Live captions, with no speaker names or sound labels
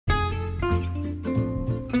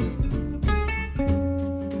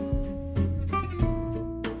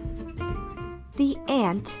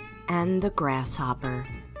Ant and the Grasshopper.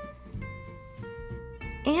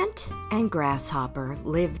 Ant and Grasshopper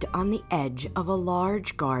lived on the edge of a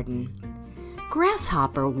large garden.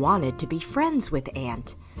 Grasshopper wanted to be friends with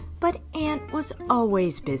Ant, but Ant was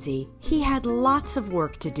always busy. He had lots of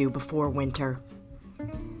work to do before winter.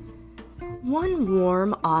 One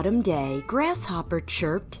warm autumn day, Grasshopper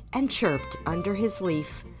chirped and chirped under his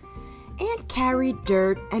leaf. Ant carried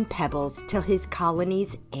dirt and pebbles to his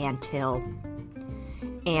colony's anthill.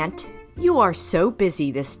 "Ant, you are so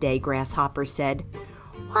busy this day," Grasshopper said.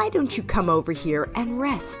 "Why don't you come over here and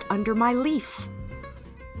rest under my leaf?"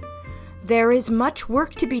 "There is much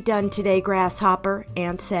work to be done today, Grasshopper,"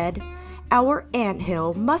 Ant said. "Our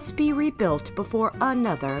anthill must be rebuilt before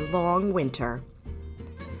another long winter."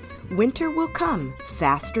 "Winter will come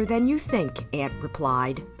faster than you think," Ant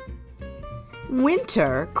replied.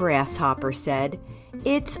 "Winter?" Grasshopper said.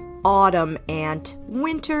 "It's autumn, Ant.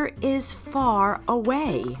 Winter is far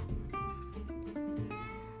away."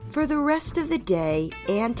 For the rest of the day,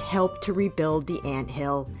 Ant helped to rebuild the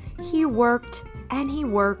anthill. He worked and he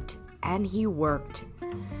worked and he worked.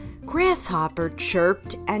 Grasshopper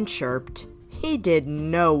chirped and chirped. He did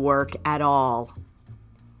no work at all.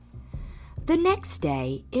 The next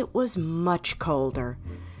day, it was much colder.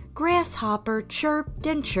 Grasshopper chirped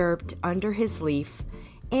and chirped under his leaf.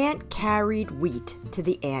 Ant carried wheat to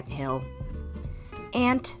the anthill.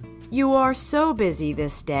 "Ant, you are so busy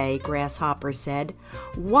this day," Grasshopper said.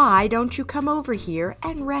 "Why don't you come over here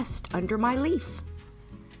and rest under my leaf?"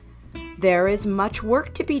 "There is much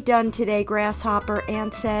work to be done today, Grasshopper,"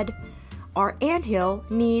 Ant said. "Our anthill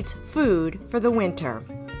needs food for the winter."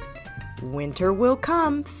 "Winter will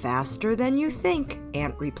come faster than you think,"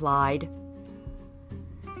 Ant replied.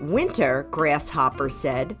 "Winter," Grasshopper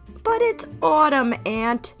said. "But it's autumn,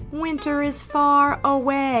 Ant. Winter is far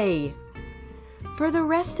away." For the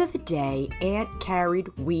rest of the day, Ant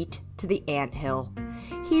carried wheat to the anthill.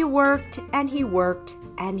 He worked and he worked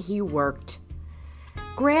and he worked.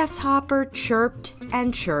 Grasshopper chirped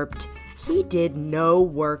and chirped. He did no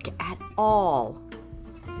work at all.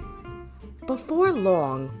 Before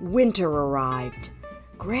long, winter arrived.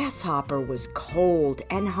 Grasshopper was cold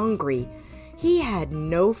and hungry. He had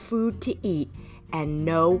no food to eat and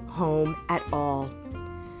no home at all.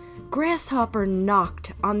 Grasshopper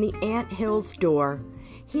knocked on the anthill's door.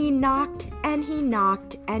 He knocked and he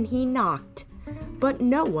knocked and he knocked, but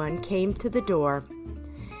no one came to the door.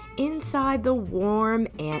 Inside the warm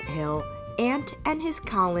anthill, Ant and his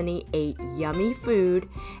colony ate yummy food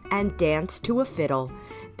and danced to a fiddle.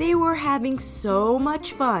 They were having so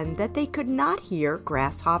much fun that they could not hear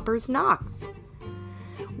Grasshopper's knocks.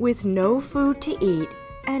 With no food to eat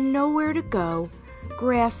and nowhere to go,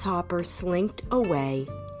 Grasshopper slinked away.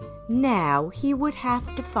 Now he would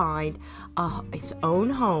have to find his own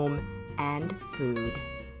home and food.